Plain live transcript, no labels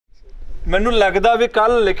ਮੈਨੂੰ ਲੱਗਦਾ ਵੀ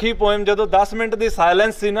ਕੱਲ ਲਿਖੀ ਪੋਇਮ ਜਦੋਂ 10 ਮਿੰਟ ਦੀ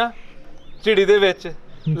ਸਾਇਲੈਂਸ ਸੀ ਨਾ ਝਿੜੀ ਦੇ ਵਿੱਚ,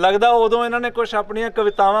 लगदा उदों इन्होंने कुछ अपनी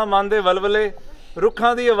कवितावां मन दे वलवले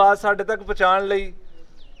रुखां दी आवाज़ साडे तक पहुँचाउण लई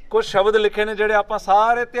कुछ शब्द लिखे ने जिहड़े आपां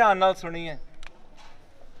सारे ध्यान नाल सुणीए।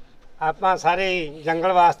 आपां सारे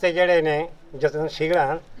जंगल वास्ते जिहड़े ने जतनशील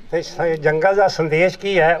हन ते जंगल दा संदेश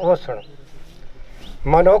की है वो सुणो।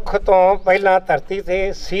 मनुख तो पहला धरती ते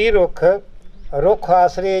सी रुख, रुख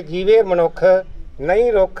आसरे जीवे मनुख, नहीं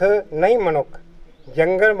रुख नहीं मनुख।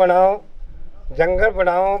 जंगल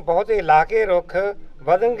बनाओ बहुत इलाके रुख,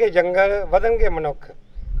 ਵਧਣਗੇ जंगल ਵਧਣਗੇ मनुख।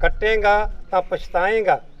 कटेगा तो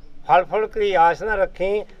पछताएगा, फल फुल की आस ना रखी,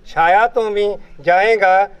 छाया तो भी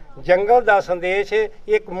जाएगा। जंगल का संदेश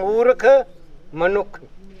एक मूर्ख मनुख।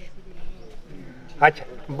 अच्छा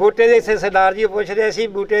बूटे के इतने सरदार जी पूछ रहे सी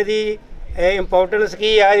बूटे की इंपोर्टेंस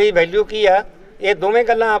की है, ये वैल्यू की है। ये दोवें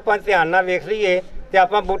गल्लां आपां ध्यान नाल वेख लईए तो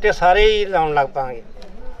आपां बूटे सारे ही लाउण लग पांगे।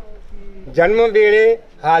 जन्म वेले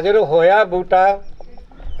हाजिर होया बूटा,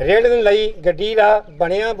 रेड़न लई गड्डी दा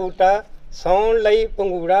बनिया बूटा, सौण लई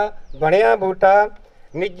पंगूड़ा बनिया बूटा,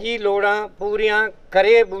 निजी लोड़ां पूरियां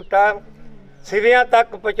करे बूटा, सिवियां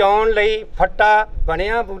तक पहुँचाउण लई फट्टा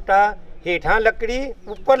बनिया बूटा, हेठां लकड़ी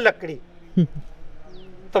उपर लकड़ी,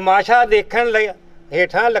 तमाशा देखण लई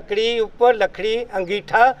हेठां लकड़ी उपर लकड़ी,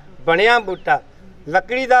 अंगीठा बनिया बूटा,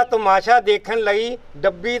 लकड़ी दा तमाशा देखण लई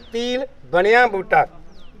डब्बी तील बनिया बूटा।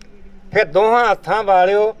 फिर दोहां हत्थां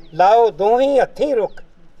वालिओ लाओ दोहीं हत्थीं रुख,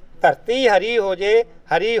 धरती हरी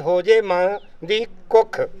हो जे मां दी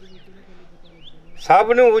कुख,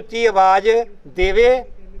 सब नूं उच्ची आवाज़ देवे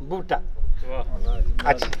बूटा।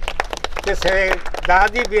 अच्छा ते सरदार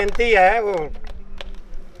दी बेनती है वो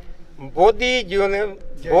बोधी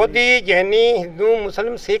जैनी हिंदू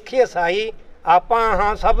मुस्लिम सिख ईसाई आपां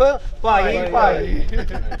हाँ सब भाई भाई।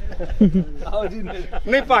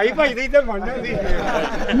 नहीं भाई भाई दी ते बनना सी।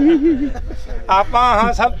 आपां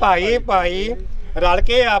हाँ सब भाई भाई, रल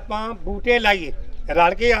के आपां बूटे लाइए,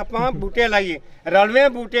 रल के आपां बूटे लाइए, रलवें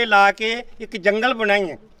बूटे ला के एक जंगल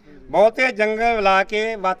बनाइए, बहुते जंगल ला के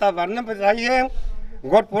वातावरण बचाइए,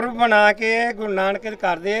 गुरपुरब बना के गुरु नानक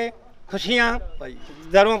कर दे खुशियाँ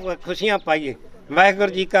दरों खुशियाँ पाइए।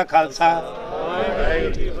 वाहिगुरू जी का खालसा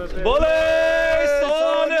बोले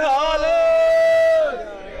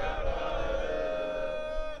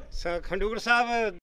खंडूर साहब